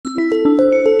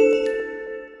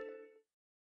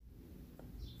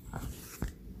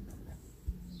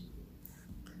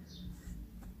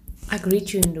I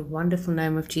greet you in the wonderful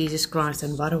name of Jesus Christ,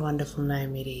 and what a wonderful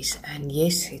name it is. And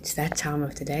yes, it's that time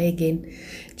of the day again,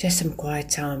 just some quiet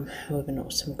time with an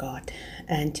awesome God.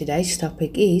 And today's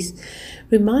topic is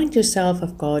remind yourself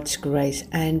of God's grace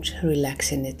and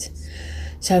relax in it.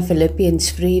 So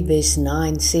Philippians 3 verse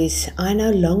 9 says, I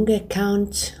no longer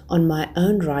count on my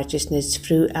own righteousness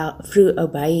through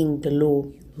obeying the law.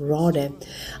 Rather,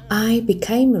 I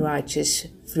became righteous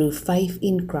through faith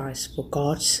in Christ, for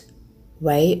God's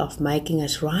way of making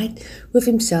us right with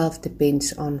himself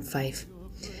depends on faith.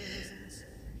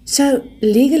 So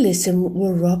legalism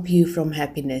will rob you from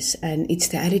happiness, and it's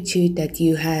the attitude that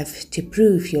you have to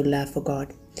prove your love for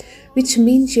God, which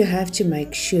means you have to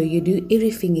make sure you do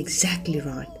everything exactly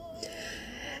right.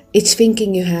 It's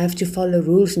thinking you have to follow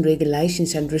rules and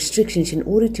regulations and restrictions in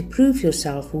order to prove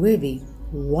yourself worthy.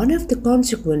 One of the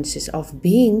consequences of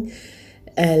being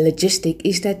logistic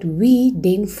is that we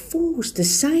then force the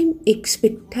same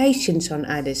expectations on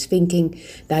others, thinking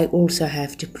they also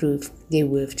have to prove their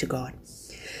worth to God.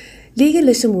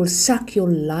 Legalism will suck your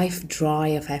life dry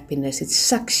of happiness. It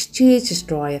sucks churches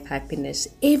dry of happiness.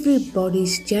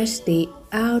 Everybody's just there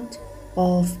out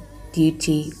of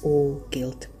duty or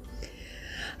guilt.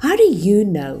 How do you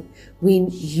know when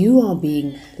you are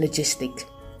being logistic?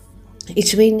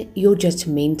 It's when you're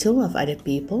judgmental of other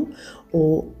people,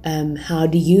 or how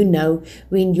do you know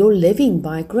when you're living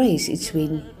by grace? It's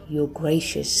when you're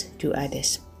gracious to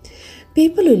others.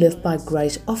 People who live by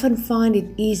grace often find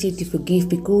it easier to forgive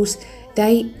because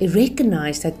they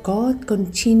recognize that God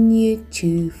continues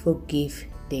to forgive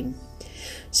them.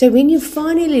 So when you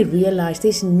finally realize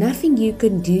there's nothing you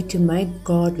can do to make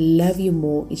God love you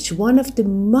more, it's one of the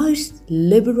most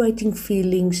liberating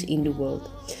feelings in the world.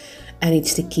 And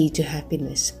it's the key to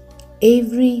happiness.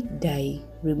 Every day,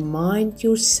 remind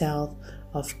yourself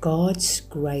of God's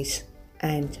grace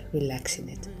and relax in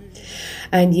it.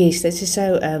 And yes, this is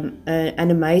so an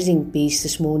amazing piece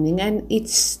this morning, and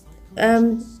it's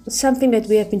something that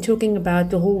we have been talking about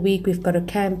the whole week. We've got a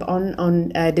camp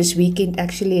on this weekend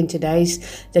actually, and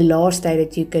today's the last day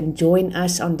that you can join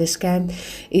us on this camp.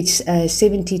 It's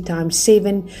 70 times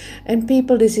 7, and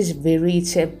people, it's a very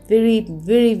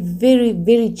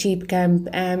cheap camp.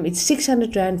 It's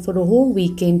 600 Rand for the whole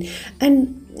weekend,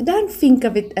 and don't think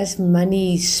of it as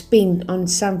money spent on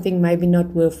something maybe not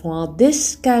worthwhile.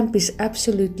 This camp is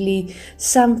absolutely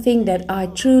something that I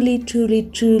truly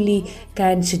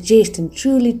can suggest and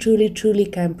truly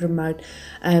can promote.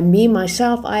 Me,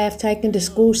 myself, I have taken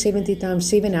the course 70 times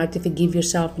 7, how to forgive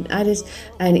yourself and others,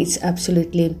 and it's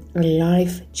absolutely a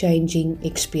life-changing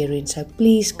experience. So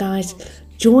please, guys,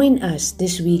 join us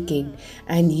this weekend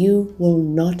and you will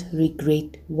not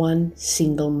regret one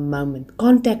single moment.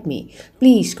 Contact me.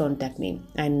 Please contact me,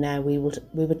 and we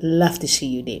would love to see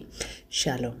you there.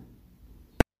 Shalom.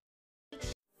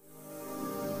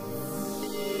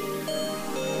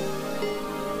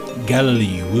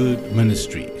 Galilee Word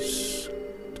Ministries,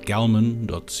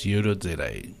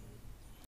 galman.co.za